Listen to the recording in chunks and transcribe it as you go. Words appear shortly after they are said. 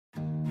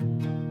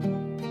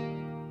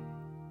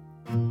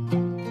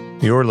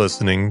You're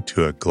listening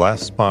to a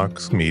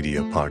Glassbox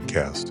Media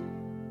podcast.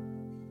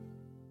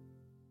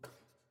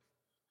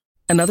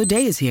 Another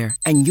day is here,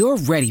 and you're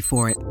ready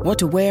for it. What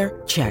to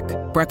wear? Check.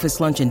 Breakfast,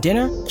 lunch, and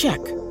dinner?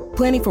 Check.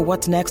 Planning for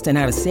what's next and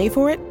how to save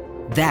for it?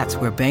 That's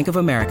where Bank of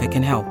America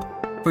can help.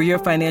 For your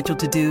financial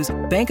to-dos,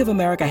 Bank of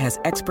America has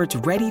experts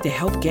ready to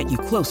help get you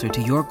closer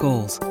to your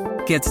goals.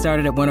 Get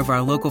started at one of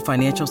our local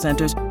financial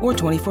centers or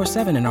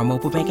 24/7 in our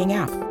mobile banking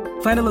app.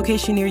 Find a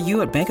location near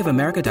you at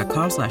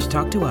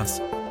bankofamerica.com/talktous.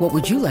 What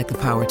would you like the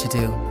power to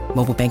do?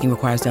 Mobile banking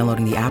requires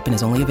downloading the app and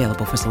is only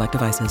available for select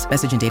devices.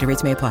 Message and data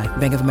rates may apply.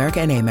 Bank of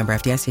America N.A., member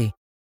FDIC.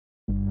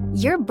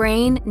 Your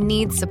brain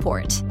needs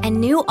support, and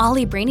new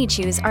Ollie Brainy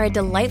Chews are a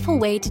delightful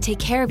way to take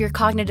care of your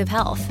cognitive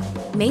health.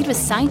 Made with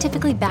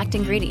scientifically backed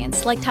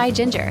ingredients like Thai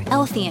ginger,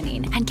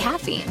 L-theanine, and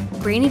caffeine,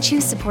 Brainy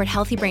Chews support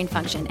healthy brain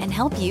function and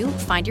help you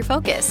find your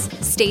focus,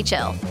 stay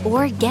chill,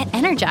 or get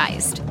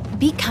energized.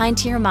 Be kind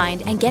to your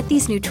mind and get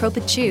these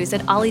nootropic chews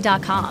at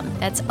ollie.com.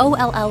 That's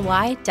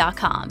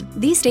OLLY.com.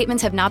 These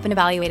statements have not been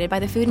evaluated by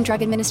the Food and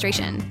Drug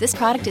Administration. This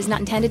product is not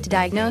intended to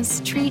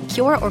diagnose, treat,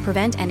 cure, or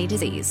prevent any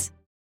disease.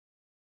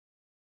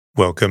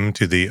 Welcome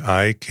to the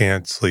I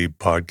Can't Sleep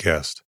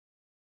podcast,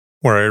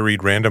 where I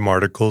read random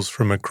articles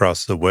from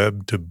across the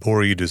web to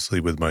bore you to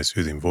sleep with my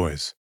soothing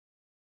voice.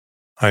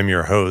 I'm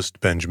your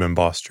host, Benjamin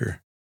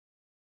Boster.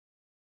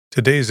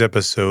 Today's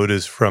episode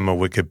is from a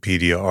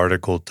Wikipedia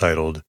article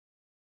titled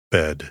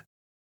Bed.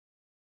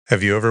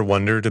 Have you ever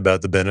wondered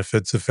about the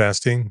benefits of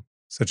fasting,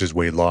 such as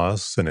weight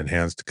loss and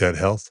enhanced gut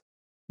health?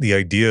 The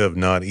idea of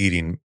not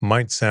eating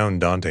might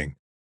sound daunting,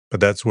 but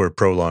that's where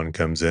Prolon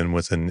comes in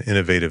with an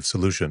innovative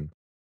solution.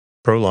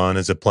 Prolon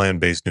is a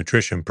plant-based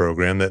nutrition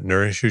program that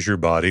nourishes your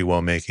body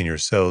while making your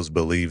cells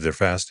believe they're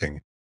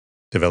fasting.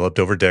 Developed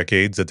over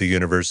decades at the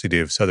University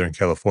of Southern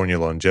California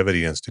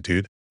Longevity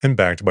Institute and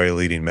backed by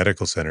leading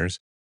medical centers,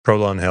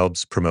 Prolon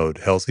helps promote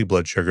healthy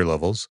blood sugar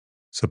levels,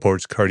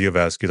 supports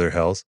cardiovascular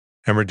health,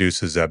 and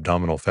reduces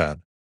abdominal fat.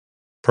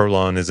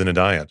 Prolon isn't a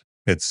diet.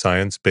 It's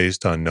science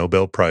based on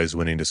Nobel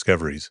Prize-winning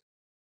discoveries.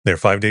 Their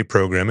 5-day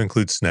program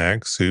includes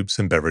snacks, soups,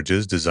 and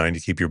beverages designed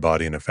to keep your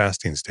body in a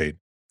fasting state.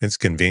 It's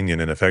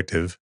convenient and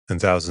effective, and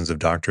thousands of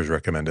doctors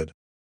recommend it.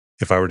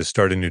 If I were to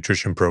start a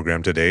nutrition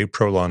program today,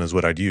 Prolon is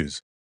what I'd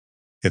use.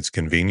 It's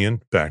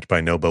convenient, backed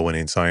by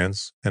Nobel-winning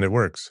science, and it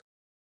works.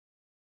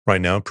 Right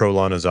now,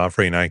 Prolon is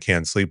offering I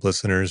Can't Sleep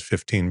listeners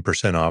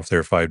 15% off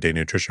their 5-day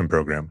nutrition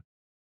program.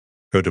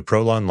 Go to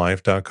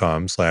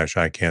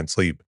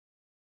prolonlife.com/ICan'tSleep.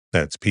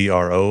 That's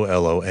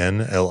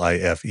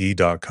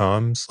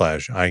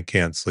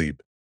PROLONLIFE.com/ICan'tSleep.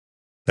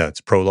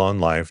 That's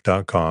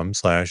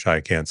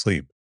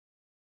prolonlife.com/ICan'tSleep.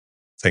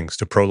 Thanks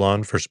to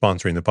Prolon for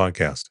sponsoring the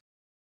podcast.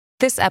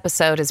 This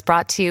episode is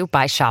brought to you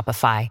by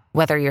Shopify.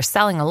 Whether you're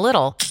selling a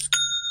little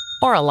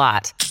or a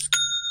lot,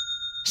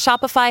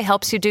 Shopify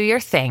helps you do your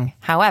thing,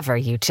 however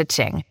you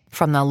cha-ching.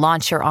 From the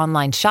launch your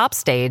online shop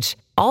stage,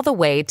 all the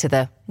way to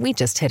the we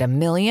just hit 1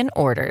 million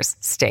orders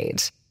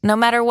stage. No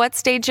matter what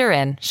stage you're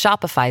in,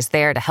 Shopify's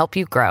there to help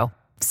you grow.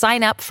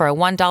 Sign up for a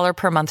 $1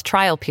 per month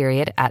trial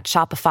period at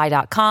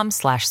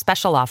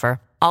shopify.com/special offer,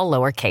 all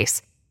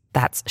lowercase.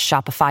 That's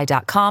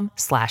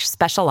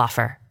shopify.com/special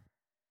offer.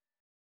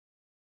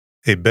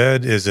 A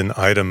bed is an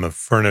item of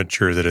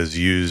furniture that is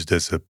used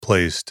as a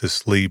place to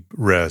sleep,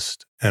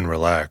 rest, and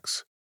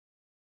relax.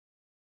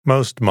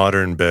 Most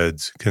modern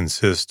beds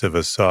consist of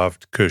a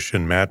soft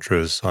cushion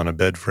mattress on a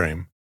bed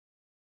frame.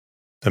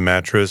 The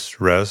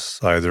mattress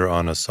rests either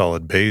on a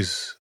solid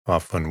base,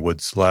 often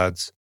wood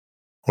slats,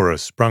 or a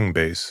sprung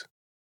base.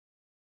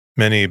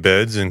 Many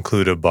beds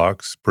include a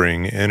box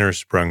spring inner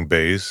sprung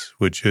base,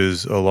 which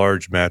is a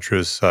large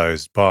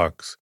mattress-sized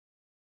box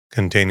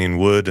containing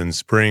wood and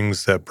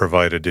springs that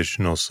provide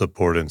additional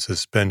support and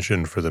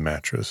suspension for the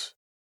mattress.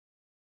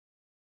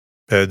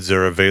 Beds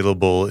are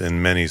available in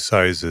many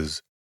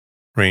sizes,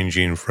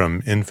 ranging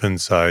from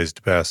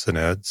infant-sized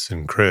bassinets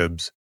and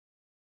cribs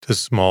to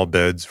small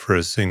beds for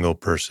a single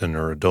person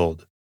or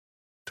adult,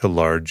 to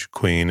large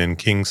queen and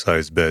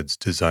king-size beds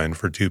designed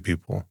for 2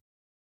 people.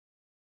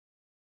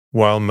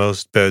 While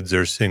most beds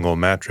are single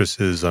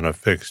mattresses on a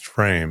fixed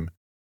frame,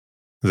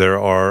 there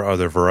are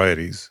other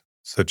varieties,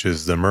 such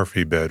as the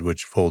Murphy bed,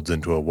 which folds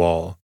into a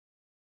wall,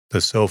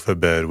 the sofa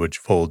bed, which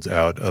folds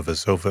out of a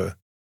sofa,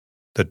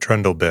 the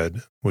trundle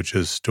bed, which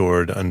is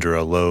stored under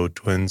a low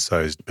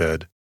twin-sized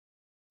bed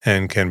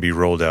and can be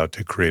rolled out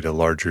to create a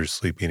larger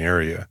sleeping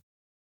area,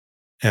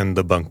 and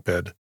the bunk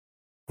bed,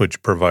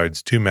 which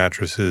provides 2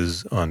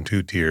 mattresses on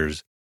 2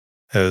 tiers,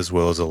 as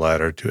well as a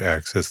ladder to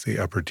access the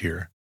upper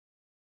tier.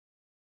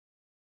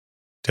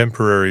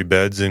 Temporary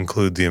beds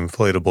include the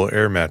inflatable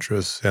air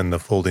mattress and the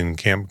folding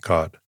camp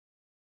cot.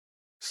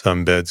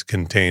 Some beds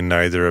contain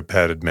neither a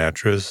padded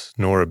mattress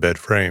nor a bed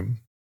frame,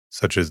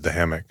 such as the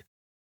hammock.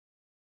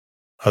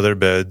 Other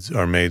beds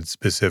are made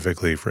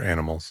specifically for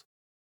animals.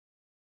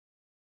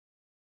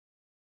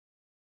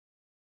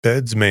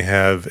 Beds may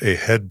have a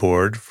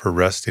headboard for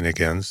resting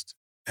against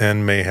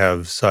and may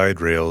have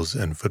side rails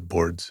and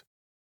footboards.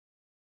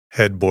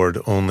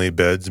 Headboard-only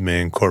beds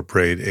may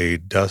incorporate a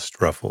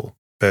dust ruffle,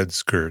 bed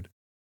skirt,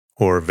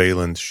 or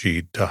valance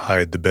sheet to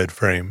hide the bed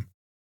frame.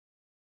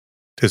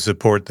 To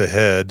support the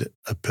head,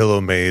 a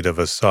pillow made of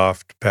a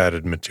soft,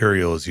 padded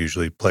material is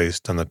usually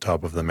placed on the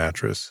top of the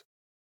mattress.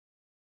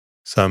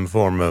 Some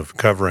form of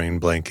covering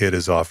blanket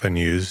is often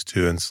used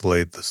to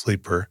insulate the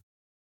sleeper,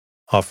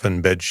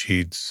 often bed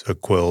sheets, a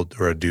quilt,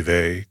 or a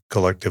duvet,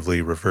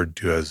 collectively referred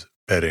to as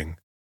bedding.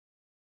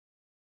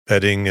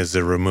 Bedding is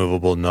the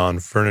removable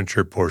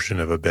non-furniture portion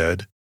of a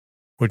bed,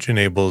 which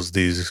enables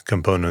these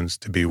components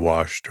to be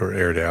washed or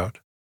aired out.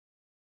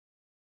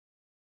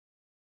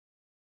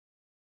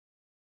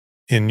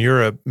 In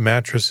Europe,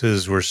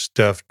 mattresses were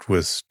stuffed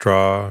with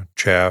straw,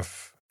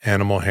 chaff,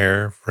 animal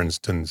hair, for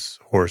instance,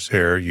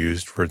 horsehair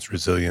used for its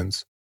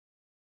resilience,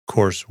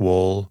 coarse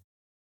wool,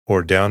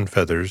 or down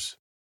feathers,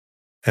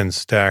 and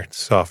stacked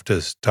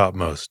softest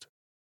topmost.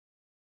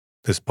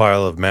 This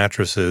pile of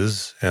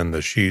mattresses and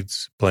the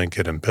sheets,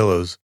 blanket, and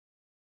pillows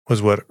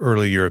was what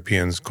early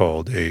Europeans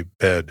called a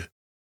bed.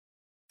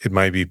 It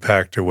might be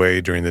packed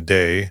away during the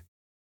day,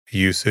 a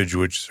usage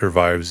which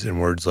survives in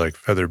words like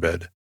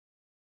featherbed.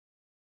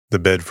 The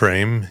bed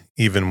frame,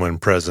 even when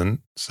present,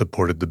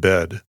 supported the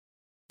bed,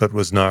 but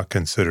was not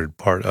considered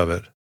part of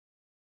it.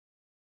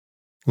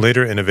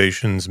 Later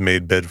innovations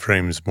made bed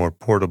frames more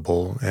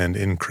portable and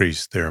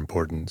increased their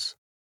importance.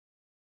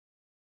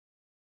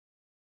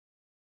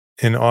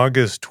 In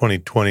August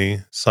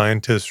 2020,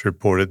 scientists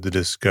reported the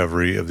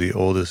discovery of the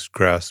oldest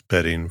grass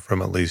bedding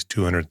from at least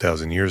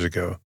 200,000 years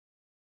ago,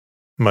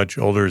 much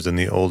older than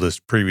the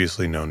oldest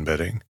previously known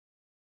bedding.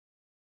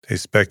 They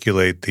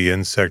speculate the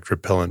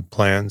insect-repellent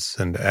plants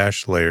and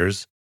ash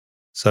layers,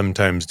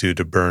 sometimes due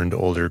to burned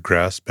older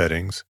grass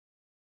beddings,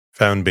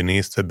 found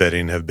beneath the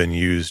bedding have been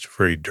used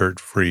for a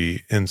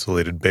dirt-free,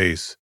 insulated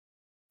base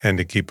and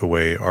to keep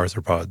away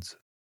arthropods.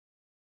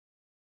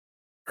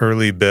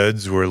 Early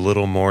beds were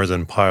little more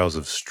than piles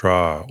of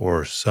straw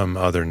or some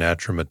other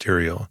natural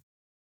material,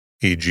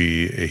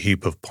 e.g., a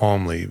heap of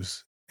palm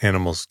leaves,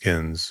 animal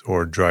skins,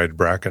 or dried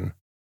bracken.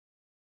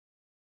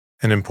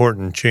 An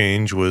important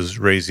change was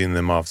raising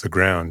them off the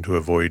ground to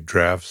avoid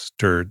drafts,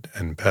 dirt,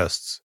 and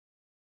pests.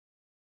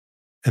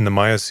 In the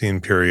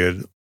Miocene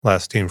period,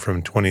 lasting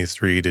from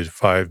 23 to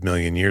 5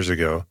 million years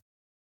ago,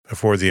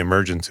 before the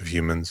emergence of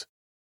humans,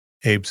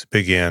 apes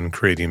began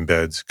creating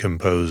beds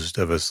composed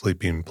of a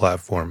sleeping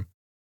platform,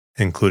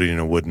 including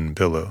a wooden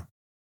pillow.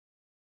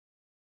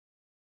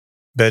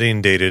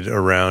 Bedding dated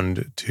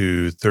around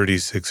to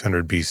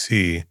 3600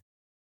 BC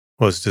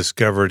was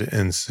discovered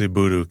in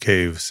Sibutu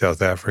Cave,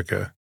 South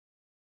Africa.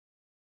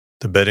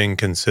 The bedding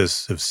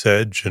consists of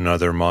sedge and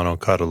other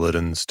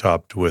monocotyledons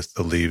topped with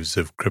the leaves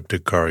of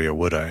Cryptocarya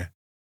woodi.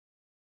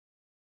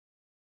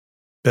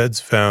 Beds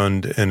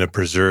found in a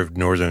preserved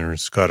northern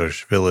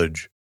Scottish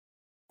village,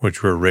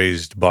 which were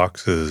raised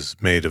boxes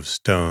made of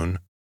stone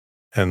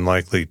and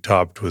likely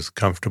topped with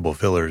comfortable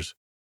fillers,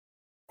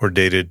 were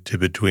dated to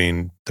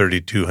between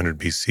 3200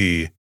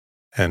 BC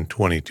and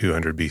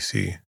 2200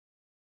 BC.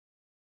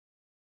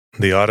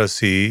 The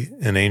Odyssey,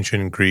 an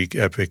ancient Greek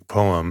epic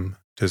poem,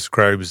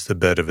 describes the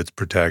bed of its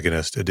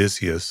protagonist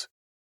Odysseus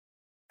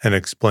and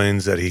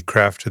explains that he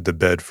crafted the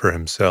bed for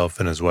himself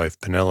and his wife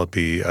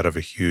Penelope out of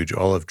a huge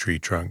olive tree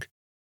trunk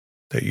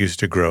that used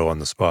to grow on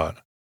the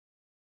spot.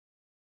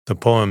 The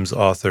poem's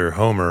author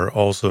Homer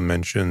also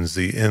mentions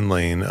the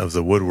inlaying of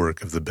the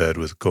woodwork of the bed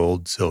with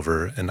gold,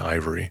 silver, and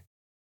ivory.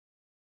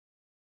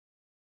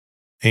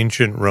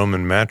 Ancient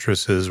Roman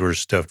mattresses were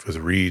stuffed with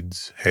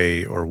reeds,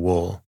 hay, or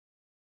wool.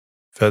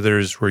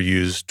 Feathers were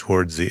used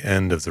towards the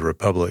end of the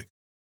Republic,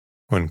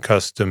 when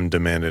custom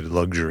demanded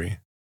luxury.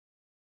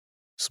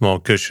 Small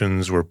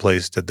cushions were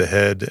placed at the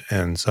head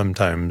and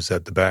sometimes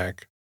at the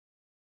back.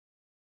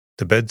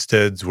 The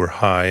bedsteads were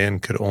high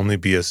and could only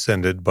be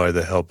ascended by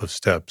the help of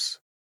steps.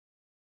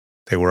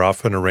 They were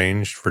often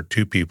arranged for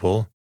two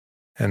people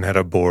and had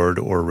a board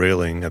or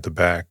railing at the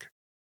back,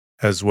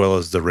 as well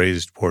as the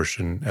raised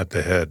portion at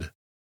the head.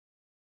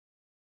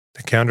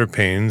 The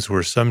counterpanes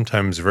were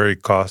sometimes very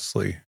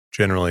costly,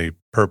 generally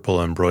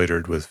purple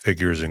embroidered with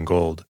figures in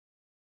gold,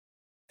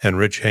 and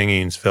rich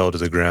hangings fell to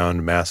the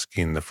ground,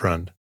 masking the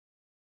front.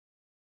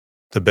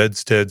 The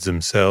bedsteads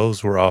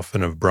themselves were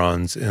often of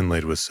bronze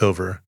inlaid with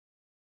silver,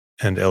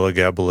 and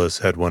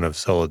Elagabalus had one of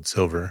solid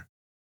silver.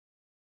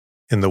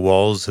 In the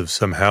walls of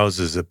some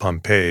houses at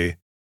Pompeii,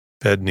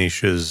 bed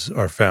niches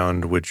are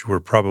found which were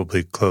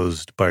probably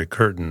closed by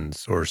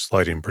curtains or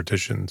sliding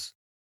partitions.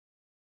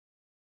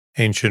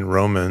 Ancient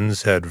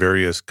Romans had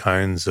various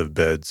kinds of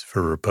beds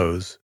for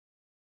repose.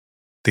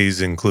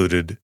 These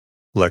included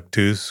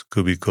lectus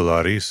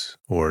cubicularis,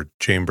 or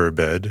chamber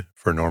bed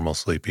for normal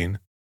sleeping,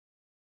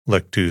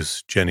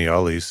 lectus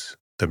genialis,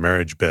 the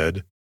marriage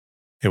bed.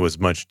 It was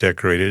much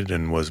decorated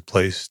and was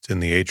placed in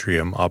the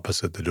atrium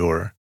opposite the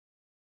door.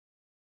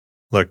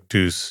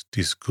 Lectus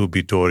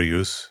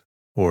discubitorius,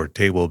 or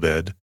table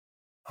bed,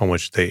 on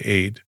which they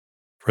ate,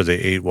 for they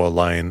ate while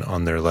lying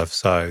on their left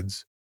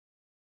sides,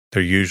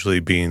 there usually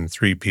being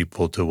 3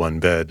 people to one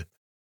bed,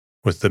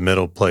 with the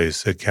middle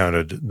place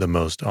accounted the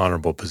most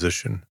honorable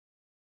position.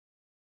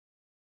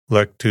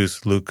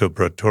 Lectus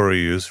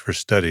lucubratorius for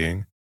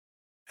studying,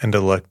 and a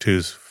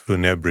lectus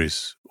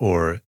funebris,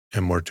 or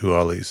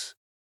immortualis,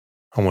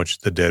 on which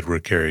the dead were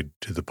carried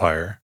to the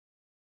pyre.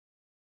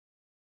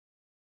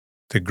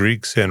 The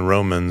Greeks and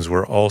Romans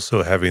were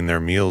also having their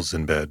meals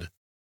in bed.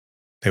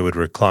 They would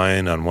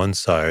recline on one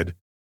side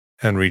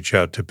and reach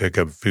out to pick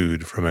up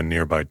food from a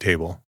nearby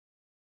table.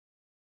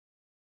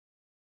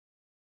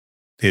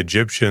 The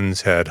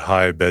Egyptians had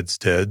high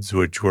bedsteads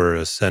which were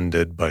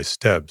ascended by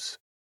steps,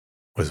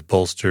 with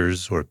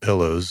bolsters or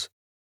pillows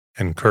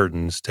and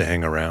curtains to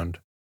hang around.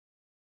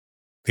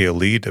 The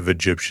elite of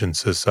Egyptian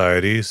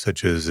society,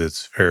 such as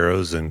its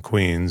pharaohs and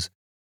queens,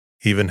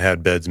 even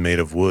had beds made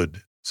of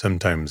wood,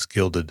 sometimes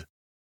gilded.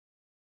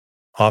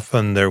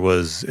 Often there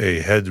was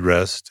a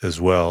headrest as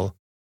well,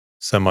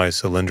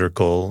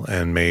 semi-cylindrical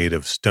and made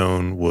of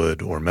stone,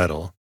 wood, or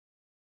metal.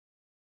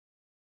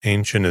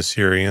 Ancient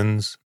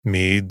Assyrians,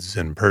 Medes,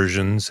 and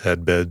Persians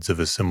had beds of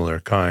a similar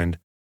kind,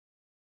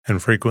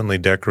 and frequently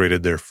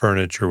decorated their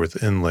furniture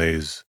with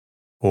inlays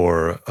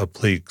or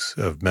appliques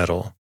of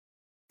metal,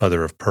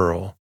 mother of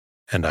pearl,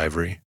 and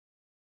ivory.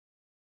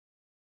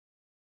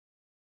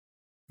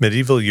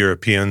 Medieval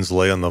Europeans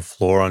lay on the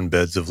floor on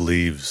beds of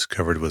leaves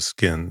covered with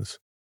skins,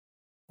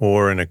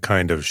 or in a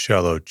kind of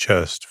shallow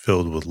chest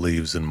filled with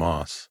leaves and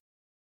moss.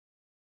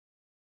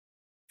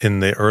 In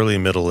the early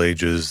Middle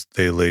Ages,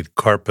 they laid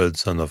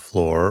carpets on the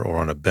floor or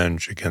on a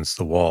bench against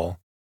the wall.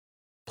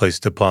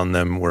 Placed upon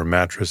them were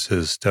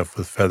mattresses stuffed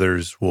with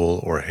feathers,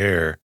 wool, or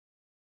hair,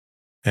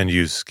 and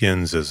used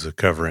skins as a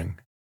covering.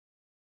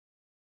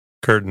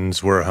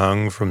 Curtains were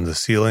hung from the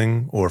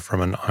ceiling or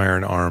from an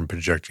iron arm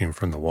projecting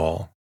from the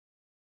wall.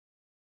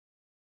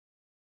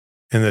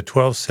 In the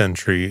 12th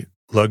century,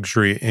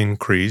 luxury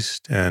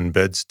increased, and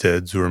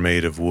bedsteads were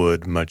made of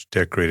wood much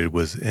decorated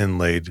with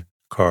inlaid,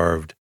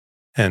 carved,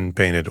 and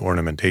painted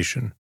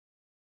ornamentation.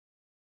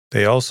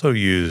 They also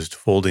used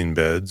folding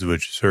beds,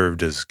 which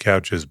served as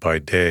couches by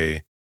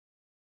day,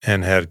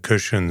 and had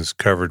cushions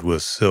covered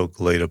with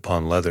silk laid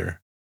upon leather.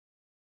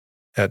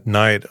 At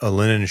night, a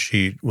linen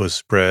sheet was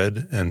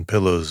spread and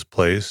pillows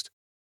placed,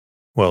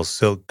 while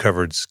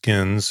silk-covered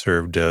skins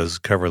served as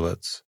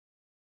coverlets.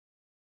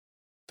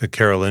 The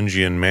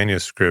Carolingian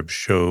manuscripts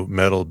show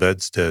metal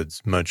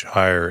bedsteads much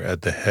higher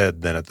at the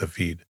head than at the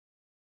feet,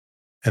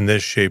 and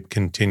this shape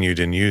continued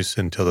in use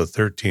until the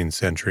 13th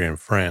century in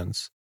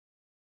France,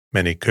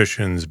 many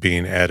cushions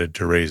being added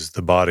to raise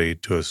the body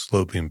to a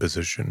sloping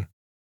position.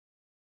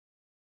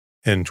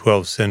 In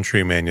 12th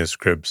century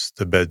manuscripts,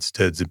 the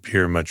bedsteads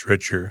appear much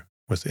richer,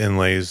 with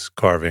inlays,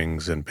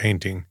 carvings, and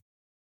painting,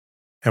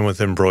 and with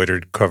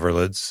embroidered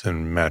coverlets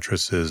and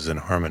mattresses in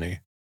harmony.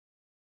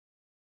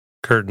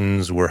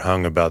 Curtains were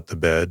hung about the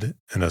bed,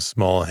 and a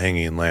small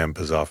hanging lamp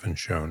is often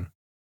shown.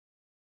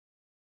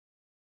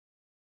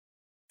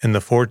 In the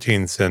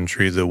 14th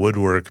century, the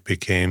woodwork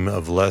became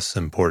of less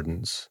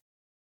importance,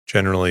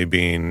 generally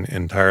being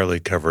entirely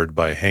covered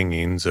by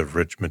hangings of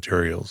rich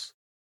materials.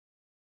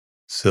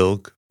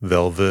 Silk,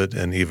 velvet,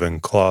 and even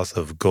cloth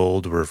of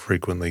gold were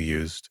frequently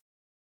used.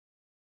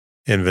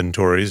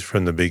 Inventories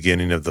from the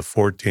beginning of the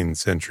 14th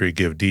century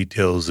give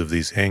details of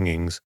these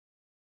hangings,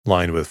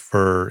 lined with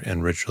fur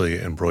and richly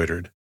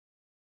embroidered.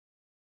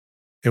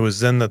 It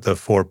was then that the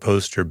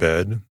four-poster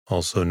bed,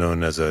 also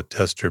known as a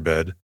tester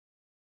bed,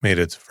 made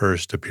its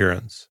first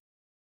appearance.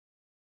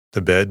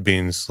 The bed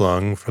being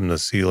slung from the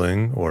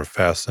ceiling or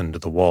fastened to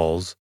the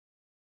walls,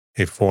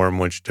 a form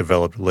which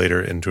developed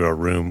later into a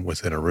room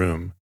within a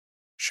room,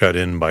 shut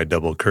in by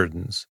double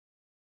curtains,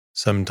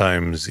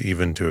 sometimes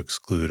even to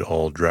exclude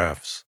all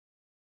drafts.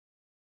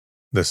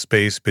 The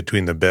space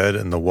between the bed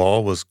and the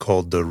wall was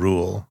called the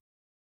ruelle,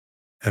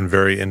 and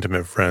very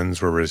intimate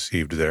friends were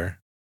received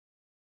there.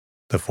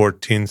 The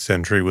 14th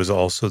century was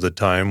also the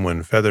time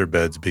when feather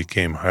beds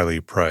became highly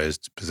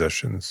prized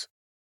possessions.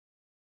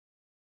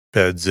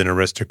 Beds in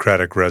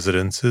aristocratic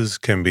residences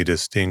can be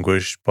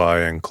distinguished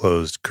by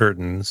enclosed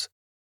curtains.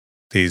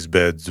 These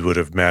beds would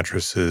have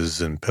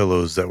mattresses and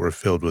pillows that were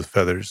filled with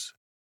feathers.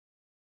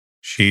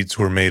 Sheets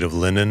were made of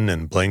linen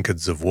and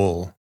blankets of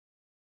wool.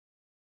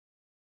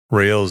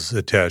 Rails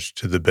attached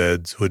to the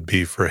beds would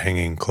be for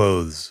hanging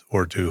clothes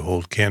or to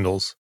hold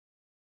candles.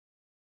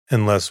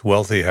 In less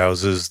wealthy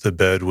houses, the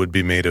bed would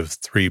be made of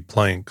 3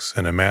 planks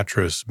and a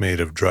mattress made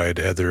of dried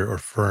heather or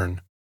fern.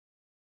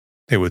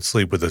 They would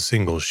sleep with a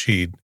single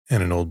sheet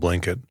and an old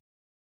blanket.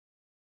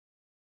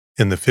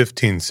 In the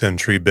 15th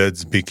century,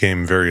 beds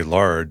became very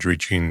large,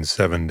 reaching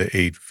 7 to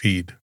 8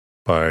 feet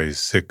by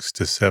 6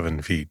 to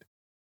 7 feet.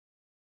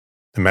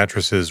 The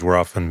mattresses were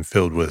often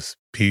filled with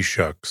pea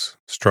shucks,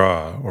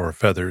 straw, or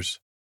feathers.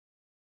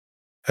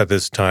 At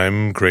this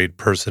time, great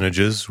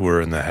personages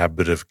were in the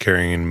habit of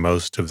carrying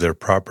most of their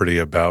property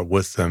about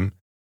with them,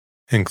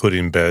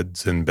 including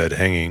beds and bed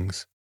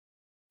hangings,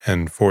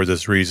 and for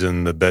this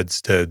reason the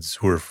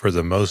bedsteads were for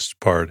the most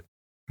part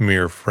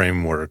mere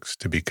frameworks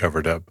to be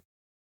covered up.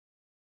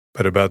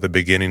 But about the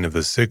beginning of the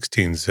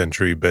 16th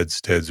century,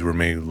 bedsteads were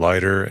made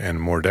lighter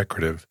and more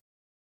decorative,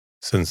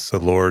 since the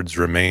lords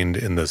remained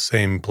in the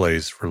same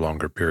place for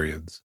longer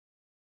periods.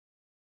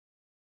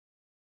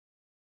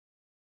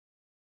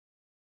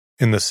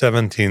 In the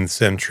 17th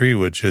century,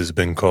 which has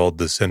been called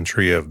the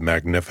century of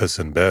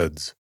magnificent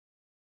beds,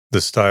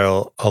 the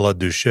style à la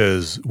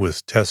Duchesse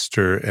with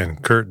tester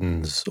and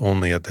curtains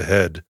only at the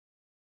head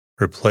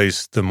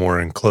replaced the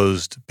more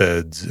enclosed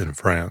beds in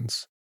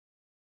France,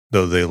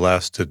 though they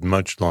lasted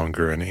much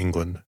longer in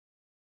England.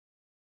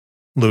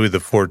 Louis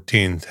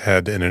XIV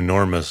had an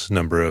enormous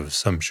number of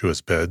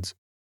sumptuous beds,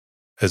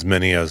 as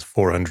many as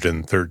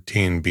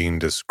 413 being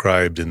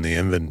described in the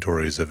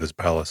inventories of his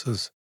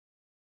palaces.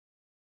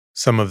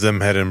 Some of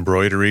them had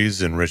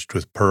embroideries enriched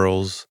with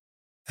pearls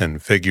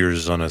and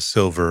figures on a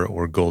silver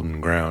or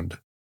golden ground.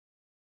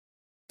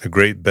 The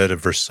great bed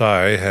of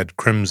Versailles had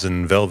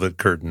crimson velvet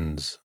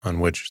curtains on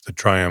which the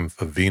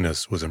triumph of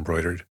Venus was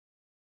embroidered.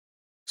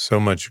 So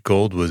much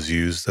gold was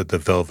used that the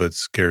velvet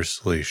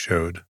scarcely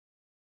showed.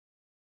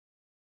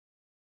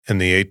 In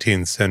the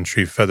 18th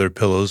century, feather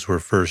pillows were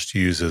first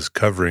used as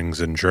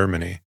coverings in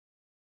Germany,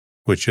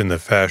 which in the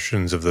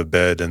fashions of the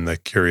bed and the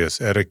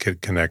curious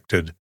etiquette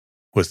connected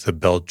with the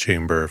bell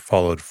chamber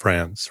followed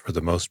France for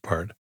the most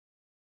part.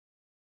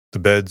 The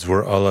beds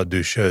were à la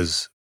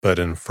Duchesse, but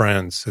in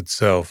France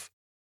itself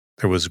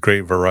there was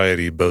great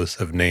variety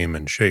both of name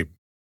and shape.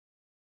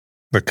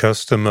 The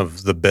custom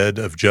of the bed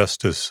of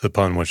justice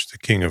upon which the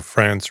King of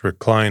France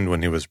reclined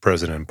when he was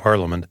present in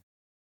Parliament,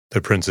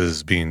 the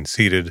princes being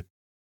seated,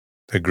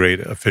 the great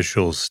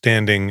officials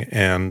standing,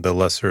 and the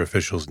lesser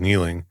officials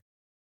kneeling,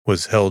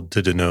 was held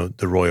to denote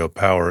the royal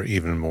power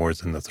even more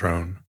than the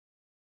throne.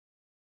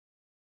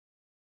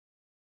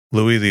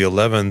 Louis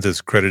XI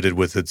is credited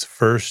with its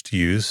first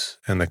use,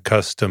 and the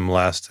custom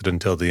lasted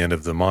until the end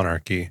of the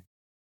monarchy.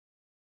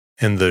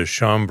 In the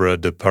Chambre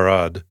de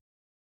Parade,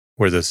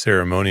 where the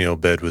ceremonial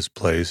bed was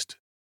placed,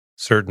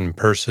 certain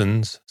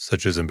persons,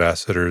 such as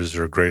ambassadors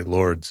or great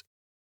lords,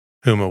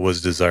 whom it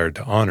was desired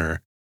to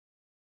honor,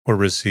 were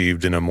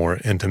received in a more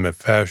intimate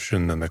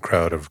fashion than the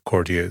crowd of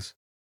courtiers.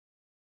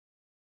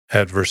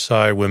 At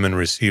Versailles, women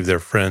received their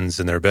friends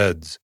in their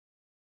beds,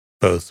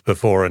 both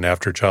before and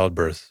after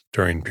childbirth,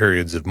 during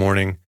periods of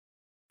mourning,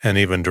 and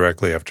even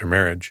directly after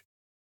marriage.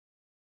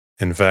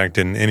 In fact,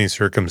 in any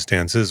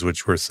circumstances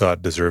which were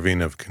thought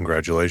deserving of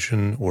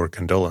congratulation or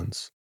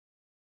condolence.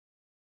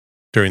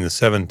 During the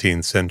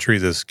 17th century,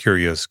 this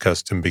curious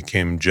custom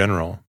became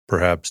general,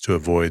 perhaps to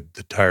avoid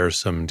the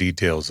tiresome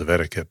details of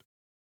etiquette.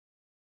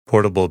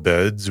 Portable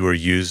beds were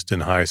used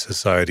in high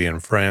society in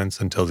France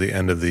until the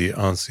end of the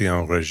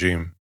Ancien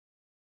Régime,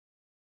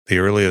 the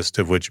earliest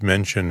of which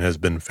mention has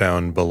been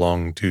found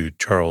belonged to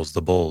Charles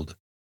the Bold.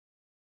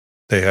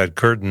 They had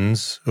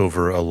curtains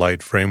over a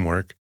light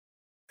framework,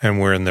 and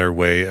were in their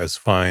way as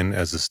fine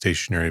as the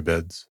stationary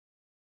beds.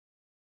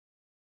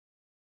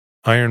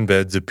 Iron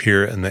beds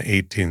appear in the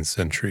 18th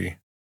century.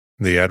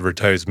 The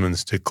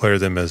advertisements declare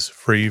them as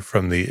free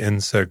from the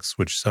insects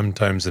which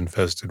sometimes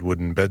infested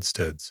wooden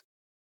bedsteads.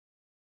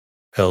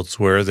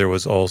 Elsewhere there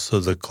was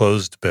also the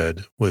closed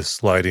bed with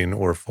sliding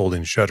or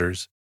folding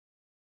shutters.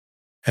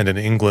 And in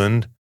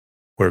England,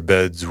 where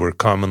beds were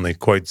commonly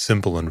quite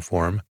simple in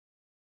form,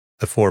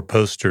 the four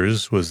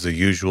posters was the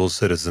usual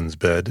citizen's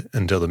bed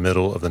until the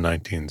middle of the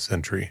 19th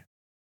century.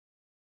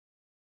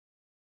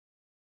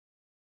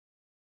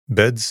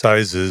 Bed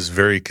sizes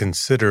vary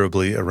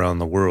considerably around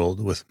the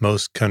world, with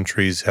most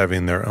countries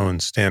having their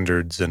own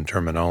standards and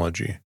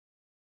terminology.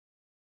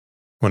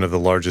 One of the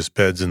largest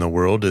beds in the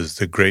world is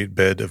the Great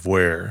Bed of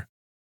Ware,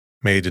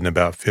 made in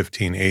about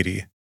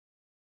 1580.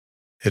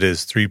 It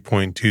is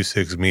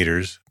 3.26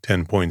 meters,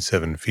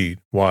 10.7 feet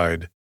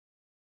wide,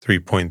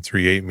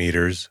 3.38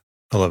 meters,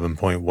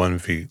 11.1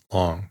 feet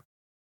long.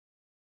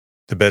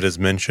 The bed is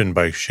mentioned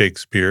by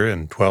Shakespeare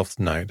in Twelfth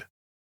Night.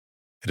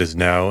 It is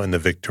now in the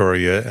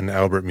Victoria and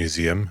Albert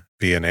Museum,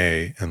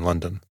 V&A, in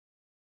London.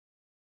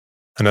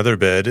 Another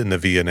bed in the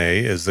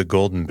V&A is the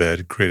Golden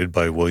Bed created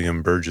by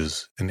William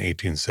Burgess in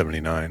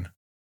 1879.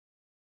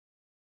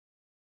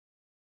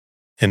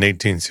 In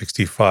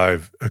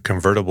 1865, a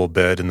convertible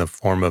bed in the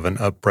form of an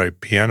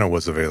upright piano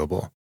was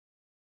available,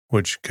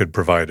 which could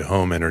provide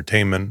home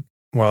entertainment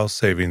while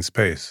saving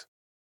space.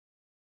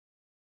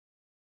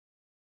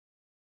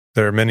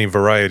 There are many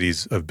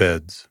varieties of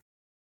beds.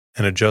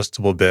 An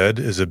adjustable bed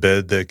is a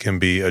bed that can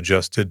be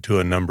adjusted to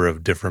a number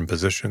of different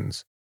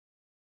positions.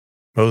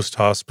 Most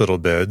hospital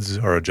beds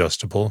are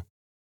adjustable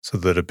so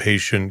that a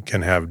patient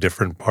can have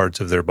different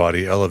parts of their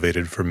body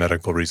elevated for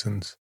medical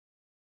reasons.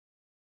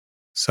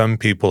 Some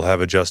people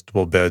have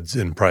adjustable beds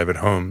in private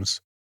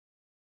homes.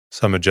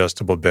 Some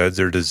adjustable beds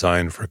are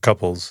designed for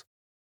couples.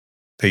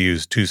 They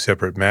use two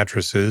separate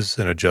mattresses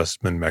and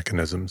adjustment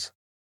mechanisms.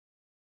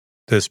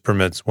 This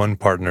permits one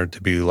partner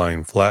to be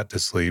lying flat to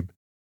sleep,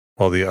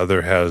 while the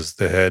other has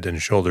the head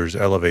and shoulders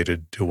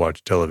elevated to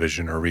watch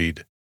television or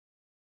read.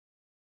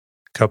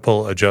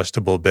 Couple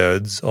adjustable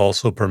beds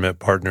also permit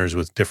partners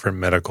with different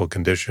medical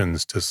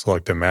conditions to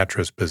select a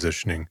mattress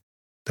positioning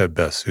that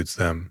best suits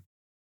them.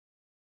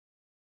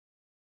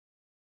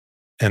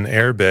 An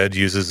air bed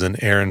uses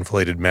an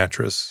air-inflated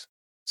mattress,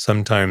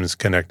 sometimes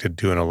connected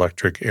to an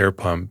electric air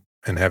pump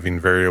and having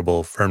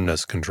variable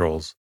firmness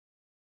controls.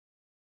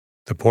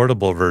 The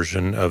portable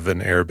version of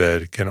an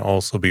airbed can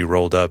also be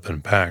rolled up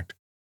and packed,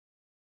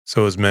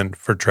 so is meant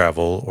for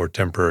travel or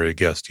temporary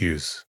guest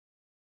use.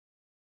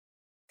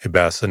 A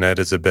bassinet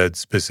is a bed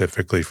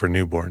specifically for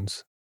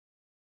newborns.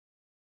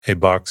 A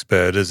box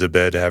bed is a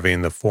bed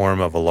having the form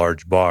of a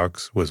large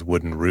box with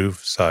wooden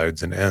roof,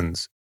 sides, and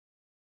ends,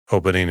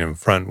 opening in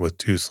front with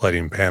 2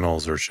 sliding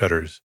panels or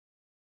shutters.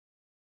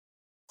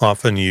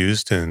 Often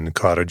used in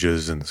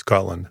cottages in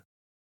Scotland.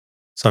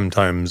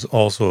 Sometimes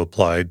also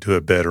applied to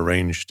a bed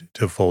arranged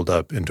to fold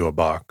up into a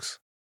box.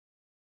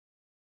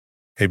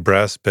 A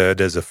brass bed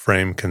is a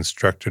frame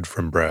constructed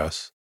from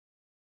brass.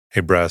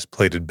 A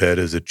brass-plated bed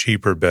is a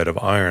cheaper bed of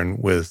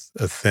iron with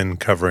a thin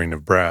covering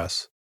of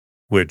brass,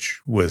 which,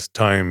 with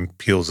time,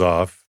 peels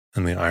off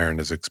and the iron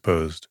is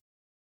exposed.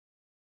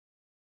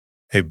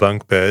 A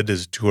bunk bed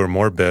is 2 or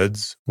more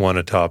beds, one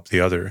atop the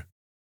other.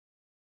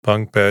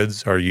 Bunk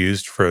beds are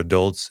used for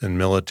adults in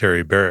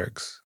military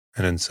barracks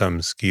and in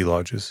some ski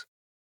lodges.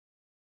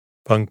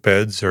 Bunk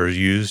beds are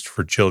used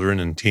for children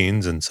and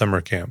teens in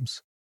summer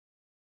camps.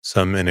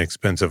 Some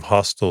inexpensive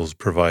hostels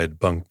provide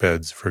bunk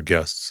beds for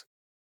guests.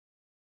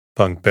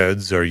 Bunk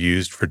beds are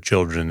used for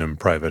children in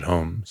private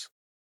homes.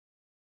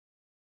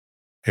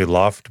 A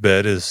loft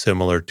bed is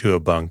similar to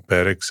a bunk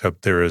bed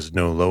except there is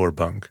no lower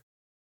bunk.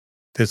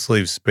 This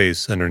leaves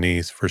space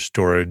underneath for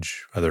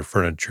storage, other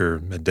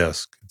furniture, a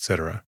desk,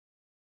 etc.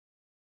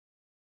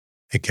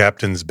 A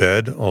captain's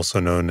bed, also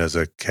known as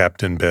a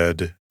captain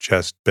bed,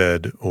 chest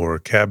bed, or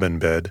cabin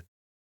bed,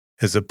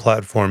 is a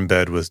platform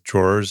bed with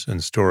drawers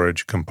and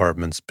storage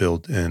compartments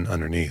built in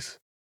underneath.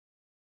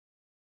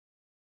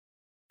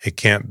 A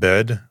camp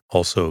bed,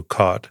 also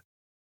cot,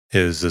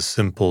 is a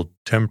simple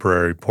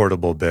temporary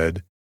portable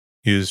bed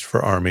used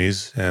for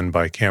armies and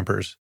by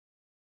campers.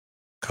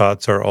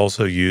 Cots are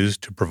also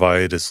used to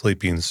provide a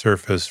sleeping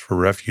surface for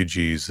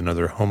refugees and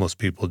other homeless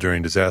people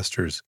during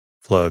disasters,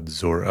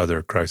 floods, or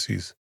other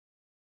crises.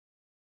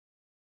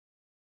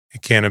 A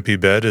canopy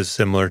bed is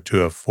similar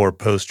to a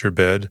 4-poster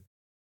bed,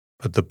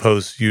 but the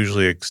posts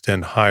usually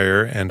extend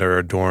higher and are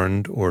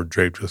adorned or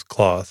draped with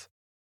cloth,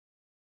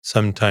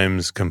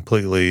 sometimes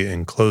completely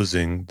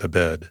enclosing the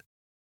bed.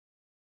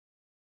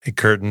 A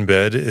curtain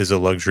bed is a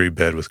luxury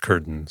bed with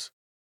curtains.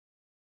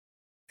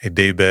 A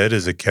day bed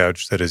is a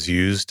couch that is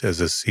used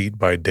as a seat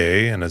by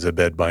day and as a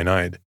bed by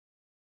night.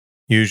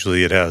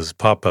 Usually it has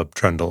pop-up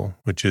trundle,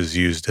 which is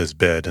used as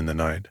bed in the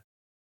night.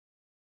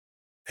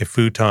 A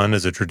futon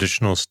is a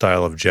traditional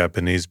style of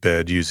Japanese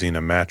bed using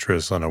a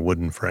mattress on a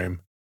wooden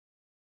frame.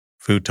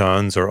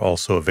 Futons are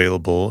also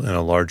available in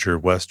a larger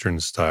Western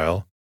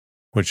style,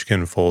 which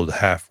can fold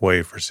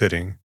halfway for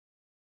sitting.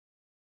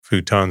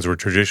 Futons were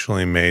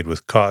traditionally made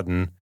with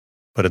cotton,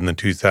 but in the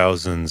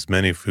 2000s,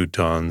 many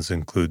futons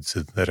include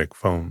synthetic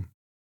foam.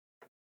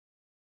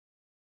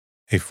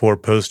 A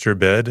 4-poster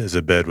bed is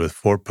a bed with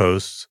 4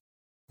 posts,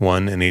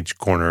 1 in each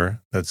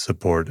corner that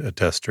support a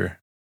tester.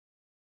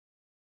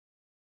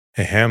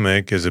 A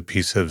hammock is a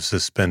piece of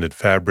suspended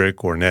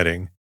fabric or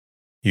netting,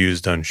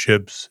 used on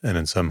ships and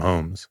in some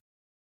homes.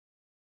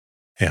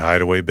 A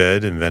hideaway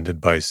bed invented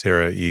by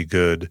Sarah E.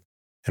 Good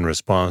in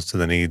response to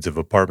the needs of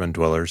apartment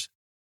dwellers,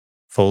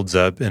 folds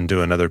up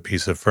into another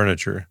piece of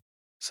furniture,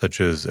 such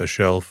as a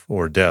shelf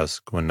or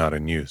desk when not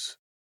in use.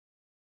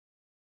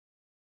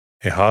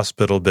 A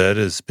hospital bed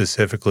is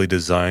specifically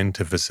designed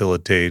to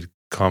facilitate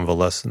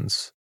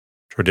convalescence,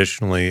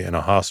 traditionally in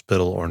a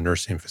hospital or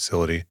nursing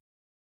facility,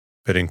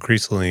 but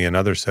increasingly in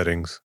other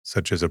settings,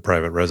 such as a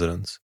private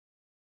residence.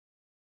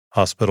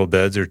 Hospital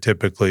beds are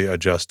typically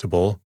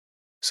adjustable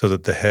so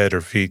that the head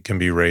or feet can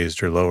be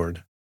raised or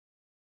lowered.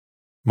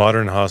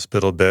 Modern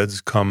hospital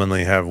beds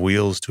commonly have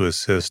wheels to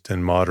assist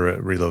in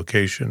moderate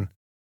relocation,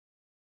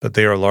 but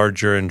they are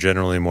larger and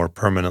generally more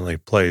permanently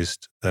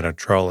placed than a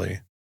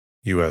trolley,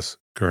 U.S.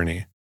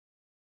 gurney.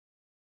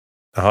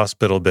 The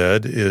hospital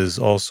bed is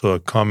also a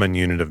common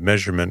unit of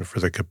measurement for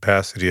the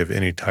capacity of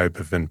any type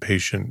of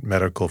inpatient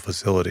medical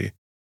facility,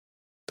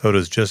 though it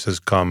is just as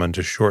common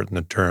to shorten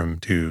the term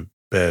to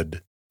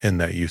bed in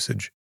that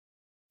usage,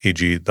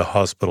 e.g. the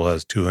hospital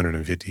has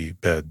 250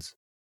 beds.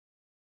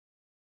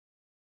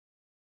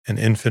 An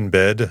infant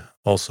bed,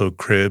 also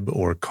crib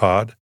or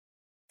cot,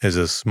 is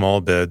a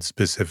small bed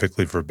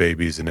specifically for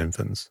babies and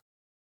infants.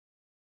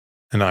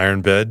 An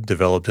iron bed,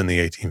 developed in the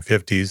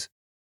 1850s,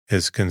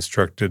 is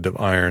constructed of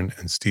iron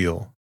and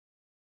steel.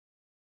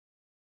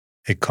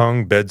 A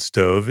Kong bed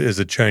stove is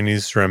a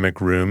Chinese ceramic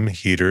room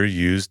heater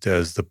used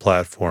as the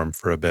platform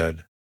for a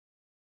bed.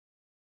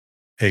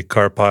 A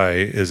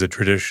karpai is a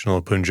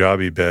traditional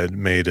Punjabi bed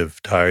made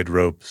of tied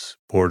ropes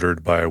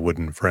bordered by a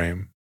wooden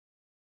frame.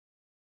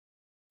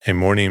 A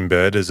mourning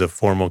bed is a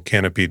formal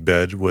canopied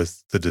bed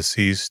with the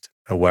deceased,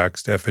 a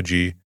waxed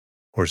effigy,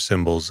 or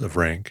symbols of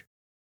rank.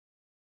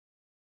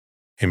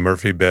 A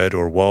Murphy bed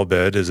or wall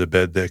bed is a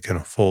bed that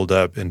can fold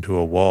up into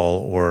a wall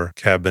or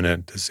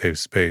cabinet to save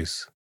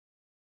space.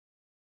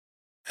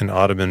 An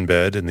ottoman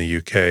bed in the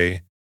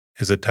UK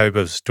is a type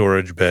of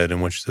storage bed in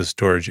which the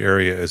storage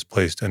area is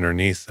placed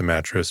underneath the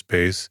mattress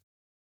base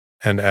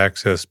and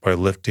accessed by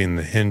lifting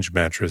the hinge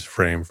mattress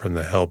frame from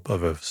the help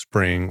of a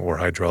spring or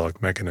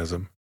hydraulic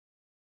mechanism.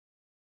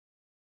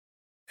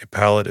 A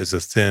pallet is a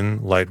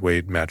thin,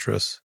 lightweight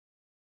mattress.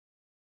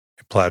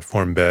 A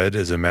platform bed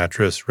is a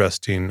mattress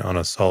resting on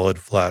a solid,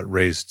 flat,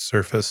 raised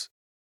surface,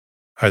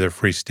 either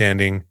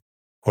freestanding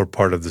or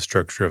part of the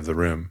structure of the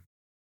room.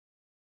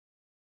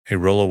 A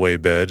roll-away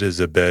bed is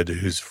a bed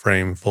whose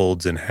frame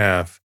folds in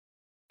half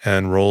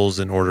and rolls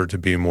in order to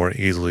be more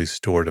easily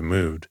stored and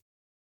moved.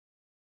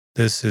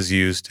 This is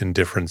used in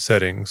different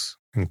settings,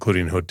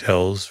 including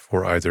hotels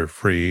for either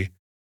free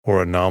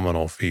or a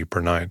nominal fee per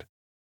night,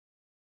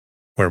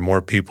 where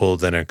more people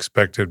than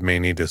expected may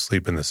need to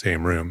sleep in the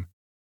same room,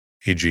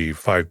 e.g.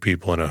 5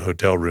 people in a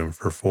hotel room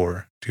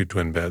for 2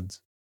 twin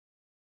beds.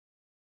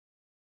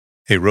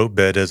 A rope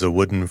bed is a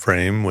wooden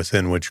frame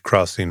within which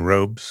crossing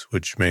ropes,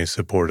 which may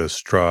support a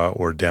straw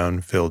or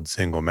down-filled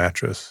single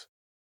mattress.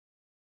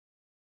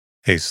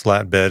 A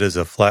slat bed is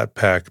a flat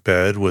pack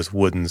bed with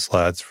wooden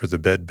slats for the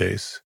bed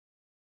base.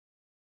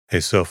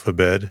 A sofa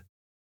bed,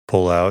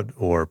 pull-out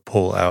or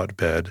pull-out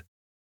bed,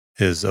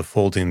 is a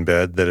folding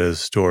bed that is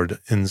stored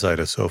inside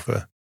a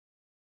sofa.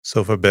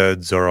 Sofa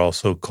beds are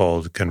also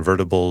called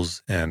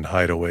convertibles and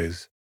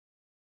hideaways.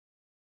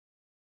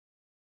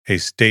 A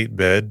state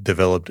bed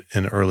developed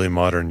in early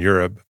modern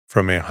Europe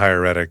from a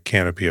hieratic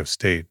canopy of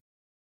state.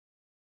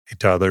 A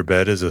toddler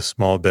bed is a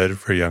small bed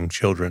for young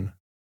children.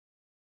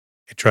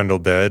 A trundle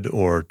bed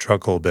or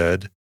truckle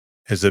bed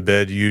is a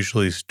bed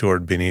usually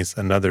stored beneath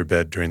another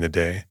bed during the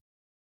day.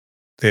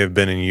 They have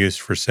been in use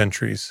for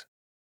centuries.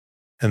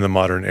 In the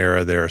modern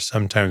era, they are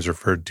sometimes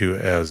referred to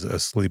as a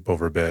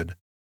sleepover bed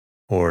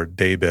or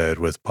day bed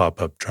with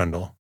pop-up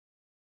trundle.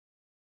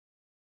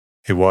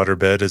 A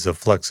waterbed is a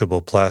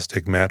flexible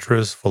plastic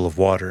mattress full of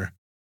water.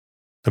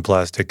 The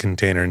plastic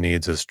container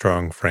needs a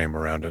strong frame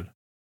around it.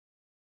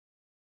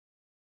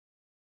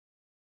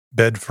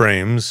 Bed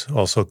frames,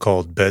 also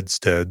called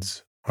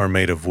bedsteads, are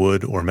made of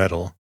wood or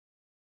metal.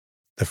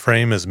 The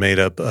frame is made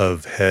up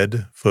of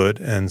head, foot,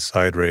 and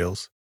side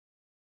rails.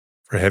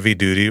 For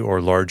heavy-duty or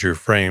larger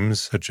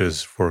frames, such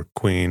as for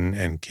queen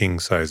and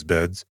king-size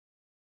beds,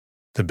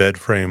 the bed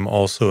frame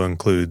also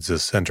includes a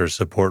center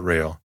support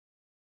rail.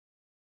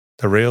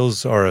 The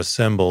rails are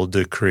assembled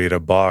to create a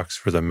box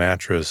for the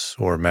mattress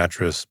or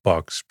mattress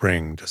box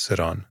spring to sit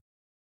on.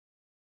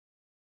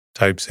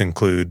 Types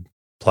include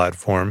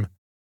platform,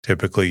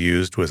 typically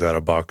used without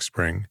a box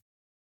spring,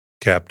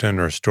 captain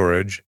or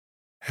storage,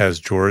 has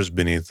drawers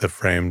beneath the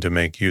frame to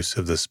make use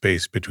of the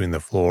space between the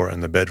floor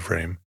and the bed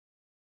frame,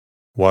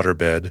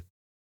 waterbed,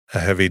 a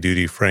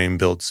heavy-duty frame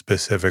built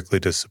specifically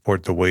to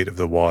support the weight of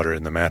the water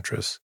in the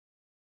mattress,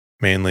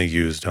 mainly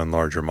used on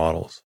larger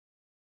models.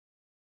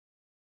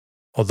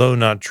 Although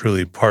not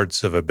truly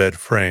parts of a bed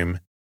frame,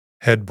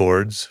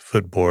 headboards,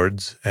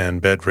 footboards,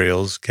 and bed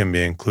rails can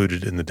be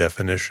included in the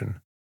definition.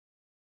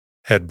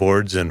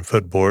 Headboards and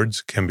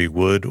footboards can be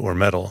wood or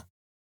metal.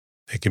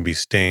 They can be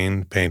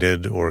stained,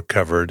 painted, or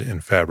covered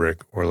in fabric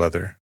or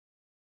leather.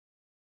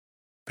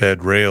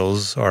 Bed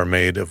rails are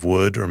made of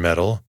wood or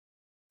metal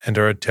and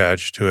are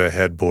attached to a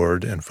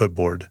headboard and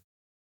footboard.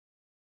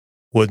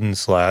 Wooden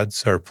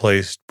slats are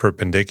placed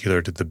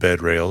perpendicular to the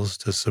bed rails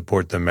to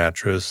support the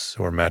mattress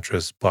or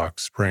mattress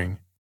box spring.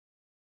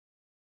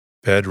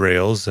 Bed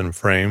rails and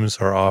frames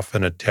are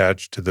often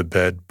attached to the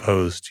bed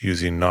post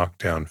using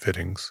knockdown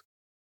fittings.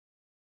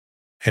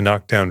 A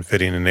knockdown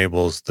fitting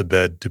enables the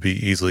bed to be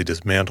easily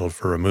dismantled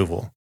for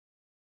removal.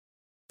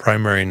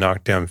 Primary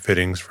knockdown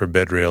fittings for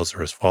bed rails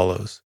are as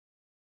follows.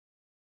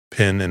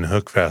 Pin and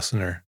hook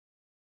fastener.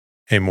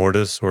 A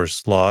mortise or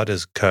slot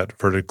is cut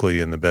vertically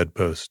in the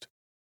bedpost.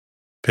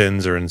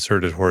 Pins are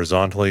inserted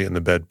horizontally in the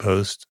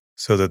bedpost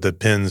so that the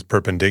pins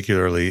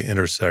perpendicularly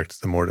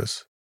intersect the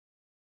mortise.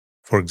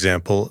 For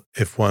example,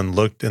 if one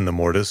looked in the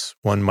mortise,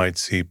 one might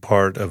see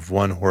part of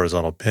one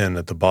horizontal pin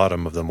at the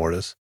bottom of the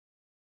mortise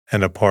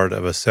and a part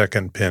of a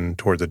second pin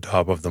toward the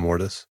top of the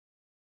mortise.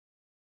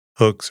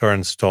 Hooks are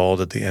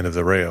installed at the end of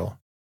the rail.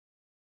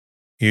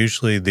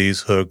 Usually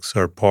these hooks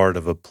are part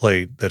of a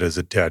plate that is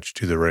attached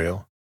to the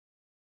rail.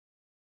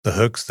 The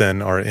hooks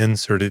then are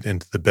inserted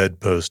into the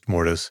bedpost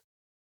mortise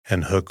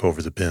and hook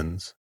over the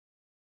pins.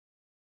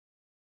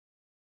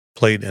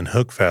 Plate and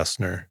hook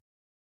fastener.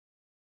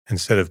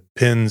 Instead of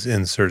pins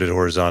inserted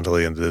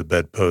horizontally into the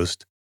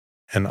bedpost,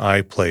 an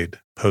I-plate,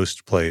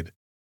 post plate,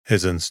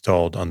 is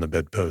installed on the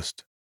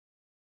bedpost.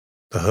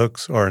 The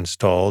hooks are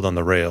installed on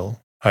the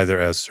rail, either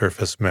as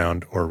surface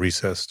mount or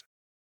recessed.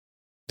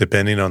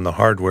 Depending on the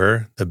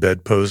hardware, the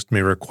bedpost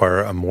may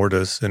require a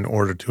mortise in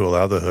order to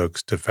allow the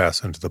hooks to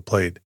fasten to the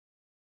plate.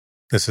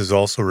 This is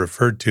also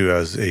referred to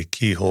as a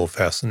keyhole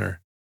fastener,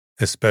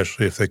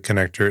 especially if the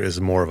connector is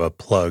more of a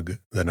plug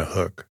than a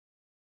hook.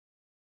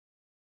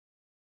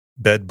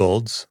 Bed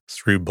bolts,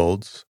 through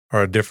bolts,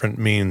 are a different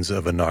means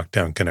of a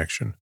knockdown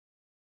connection.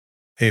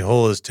 A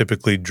hole is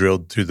typically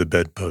drilled through the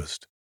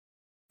bedpost.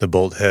 The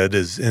bolt head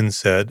is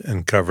inset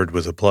and covered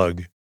with a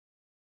plug.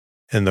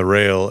 In the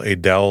rail, a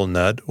dowel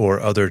nut or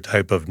other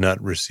type of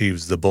nut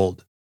receives the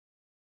bolt.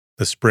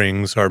 The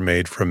springs are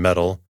made from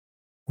metal,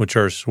 which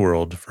are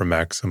swirled for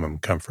maximum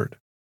comfort.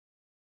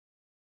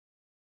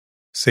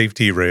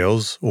 Safety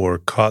rails or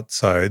cot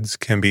sides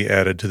can be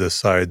added to the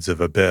sides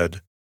of a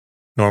bed,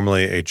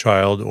 normally a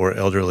child or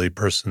elderly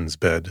person's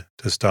bed,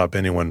 to stop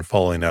anyone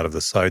falling out of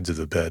the sides of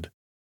the bed.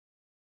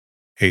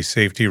 A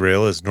safety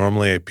rail is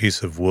normally a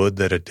piece of wood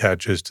that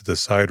attaches to the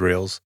side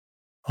rails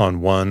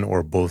on one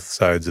or both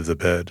sides of the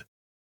bed.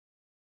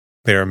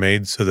 They are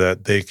made so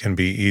that they can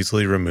be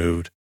easily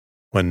removed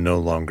when no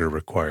longer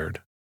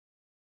required.